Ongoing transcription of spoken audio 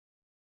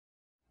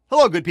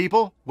Hello, good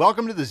people.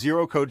 Welcome to the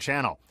Zero Code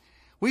channel.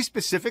 We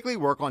specifically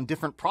work on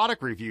different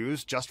product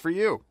reviews just for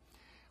you.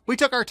 We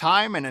took our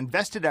time and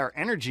invested our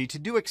energy to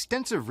do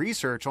extensive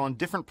research on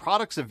different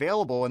products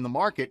available in the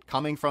market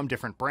coming from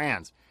different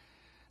brands.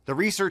 The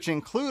research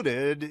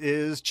included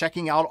is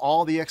checking out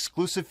all the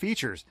exclusive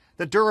features,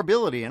 the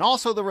durability, and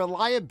also the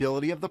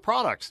reliability of the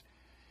products.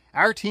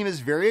 Our team is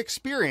very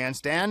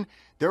experienced and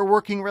they're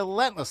working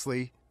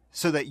relentlessly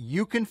so that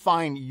you can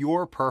find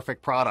your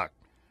perfect product.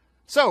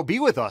 So be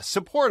with us,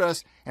 support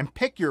us, and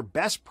pick your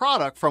best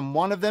product from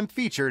one of them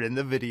featured in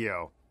the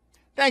video.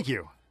 Thank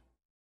you.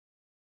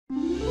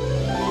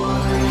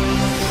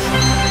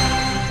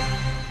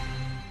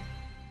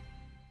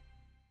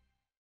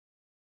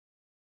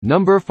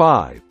 Number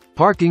 5.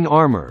 Parking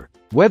Armor.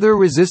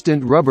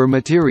 Weather-resistant rubber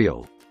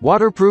material.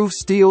 Waterproof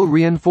steel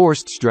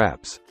reinforced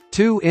straps.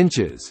 2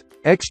 inches.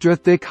 Extra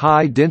thick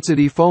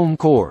high-density foam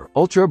core.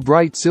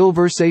 Ultra-bright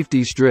silver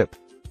safety strip.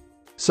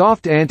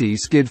 Soft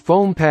anti-skid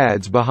foam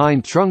pads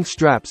behind trunk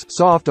straps.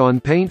 Soft on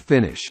paint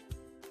finish.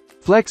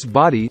 Flex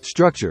body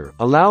structure.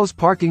 Allows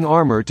parking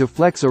armor to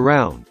flex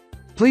around.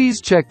 Please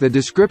check the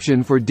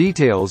description for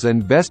details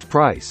and best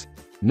price.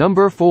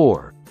 Number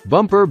 4.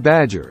 Bumper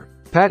Badger.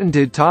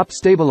 Patented top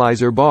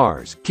stabilizer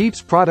bars.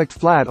 Keeps product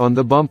flat on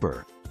the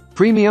bumper.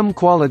 Premium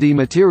quality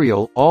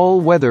material.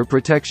 All-weather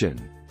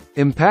protection.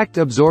 Impact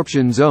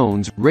absorption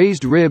zones.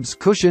 Raised ribs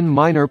cushion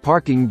minor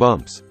parking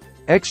bumps.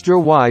 Extra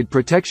wide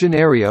protection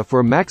area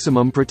for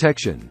maximum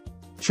protection.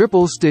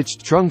 Triple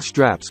stitched trunk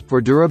straps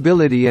for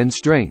durability and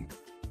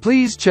strength.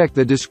 Please check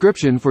the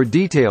description for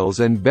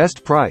details and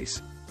best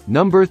price.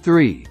 Number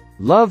 3.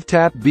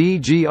 LoveTap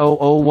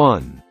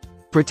BG001.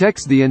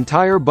 Protects the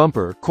entire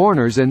bumper,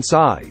 corners and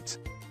sides.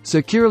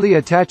 Securely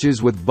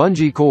attaches with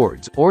bungee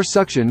cords or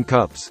suction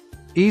cups.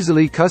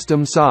 Easily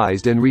custom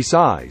sized and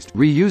resized,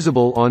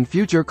 reusable on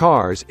future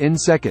cars in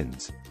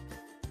seconds.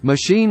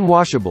 Machine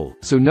washable,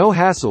 so no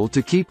hassle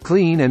to keep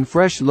clean and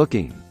fresh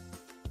looking.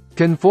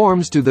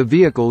 Conforms to the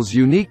vehicle's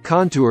unique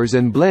contours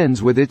and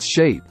blends with its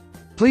shape.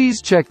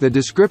 Please check the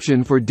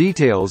description for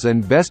details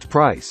and best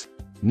price.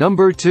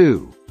 Number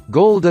 2.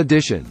 Gold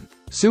Edition.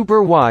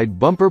 Super wide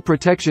bumper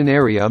protection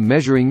area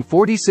measuring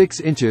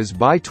 46 inches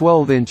by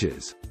 12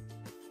 inches.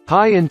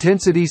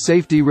 High-intensity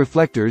safety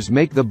reflectors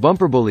make the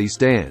bumper bully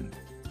stand.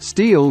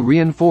 Steel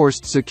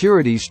reinforced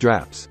security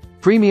straps.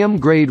 Premium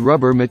grade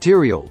rubber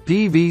material,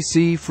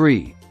 PVC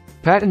free.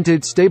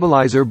 Patented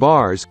stabilizer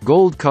bars,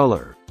 gold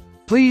color.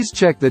 Please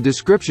check the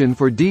description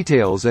for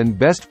details and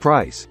best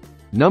price.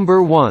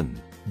 Number 1.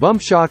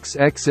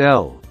 BumpShocks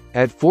XL.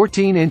 At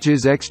 14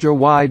 inches extra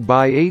wide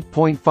by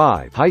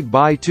 8.5 height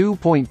by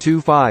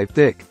 2.25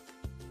 thick.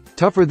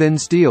 Tougher than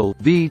steel,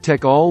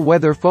 VTech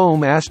all-weather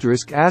foam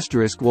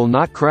 ** will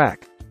not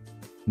crack.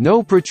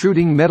 No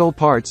protruding metal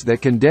parts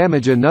that can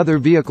damage another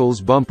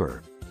vehicle's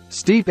bumper.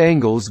 Steep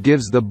angles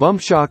gives the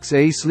BumpShocks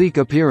a sleek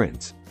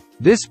appearance.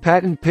 This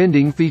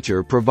patent-pending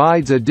feature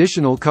provides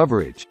additional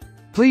coverage.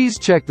 Please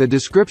check the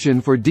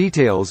description for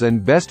details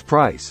and best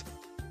price.